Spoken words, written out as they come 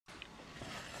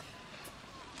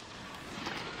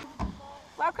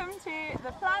welcome to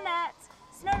the Plagne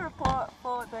Snow Report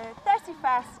for the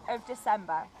 31st of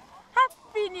December.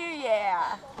 Happy New Year!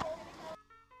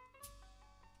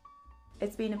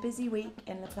 It's been a busy week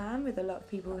in Plagne with a lot of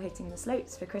people hitting the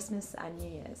slopes for Christmas and New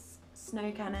Year's.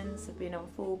 Snow cannons have been on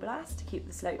full blast to keep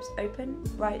the slopes open.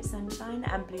 Bright sunshine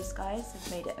and blue skies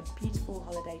have made it a beautiful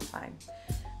holiday time.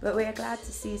 But we are glad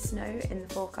to see snow in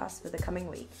the forecast for the coming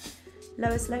week.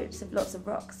 Lower slopes have lots of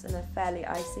rocks and are fairly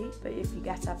icy, but if you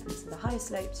get up into the higher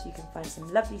slopes you can find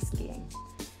some lovely skiing.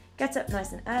 Get up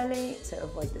nice and early to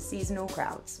avoid the seasonal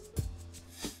crowds.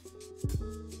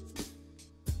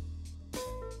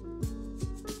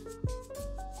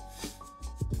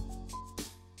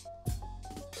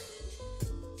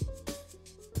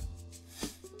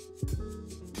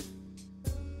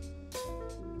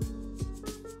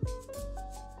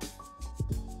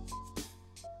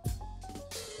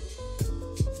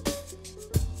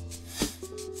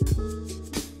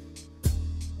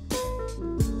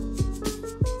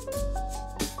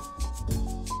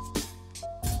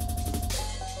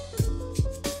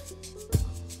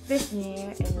 This New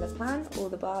Year in Plagne, all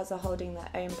the bars are holding their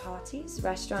own parties,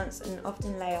 restaurants and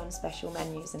often lay on special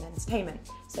menus and entertainment,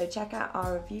 so check out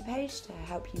our review page to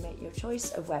help you make your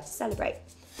choice of where to celebrate.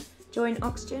 Join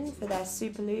Oxygen for their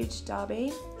Super Luge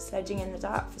derby, sledging in the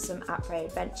dark for some après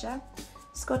adventure.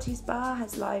 Scotty's Bar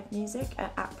has live music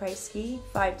at après ski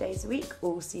 5 days a week,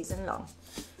 all season long.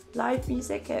 Live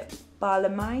music at Bar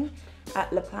Plagne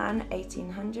at Plagne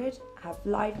 1800 have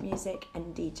live music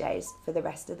and DJs for the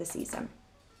rest of the season.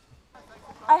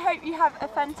 I hope you have a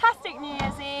fantastic New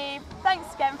Year's Eve.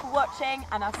 Thanks again for watching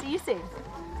and I'll see you soon.